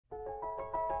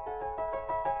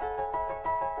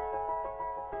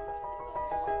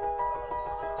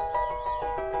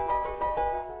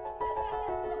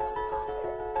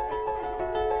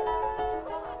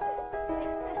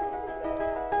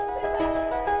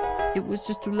It was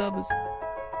just two lovers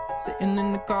sitting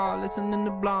in the car, listening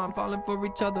to Blonde, falling for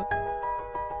each other.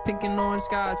 Pink and orange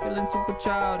skies, feeling super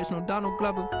childish, no Donald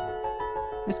Glover.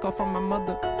 Missed call from my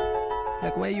mother,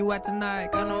 like, where you at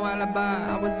tonight? Got no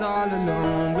alibi. I was all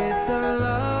alone with the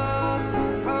love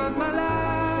of my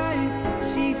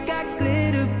life. She's got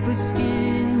glitter for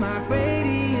skin, my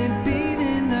radiant beam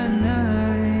in the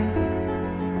night.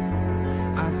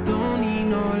 I don't need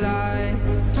no light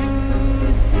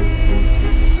to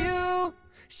see you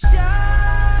shine.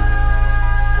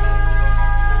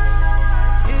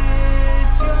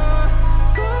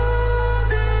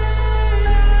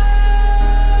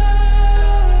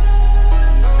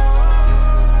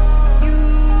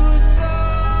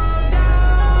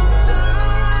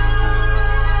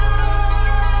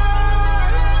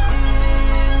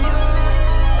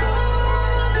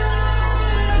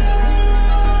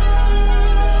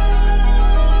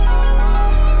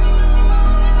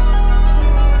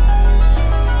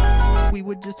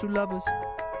 Just two lovers,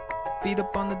 feet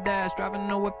up on the dash, driving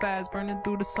nowhere fast, burning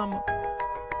through the summer.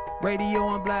 Radio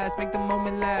on blast, make the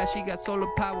moment last. She got solar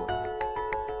power,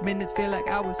 minutes feel like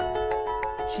hours.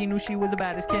 She knew she was the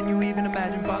baddest. Can you even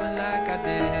imagine falling like I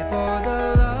did for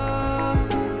the love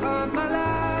of my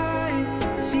life?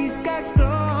 She's got glow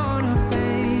on her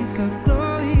face, a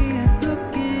glorious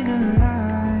look in her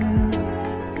eyes,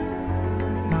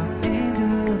 my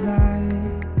angel of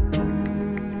light.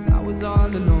 I was all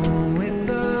alone with you.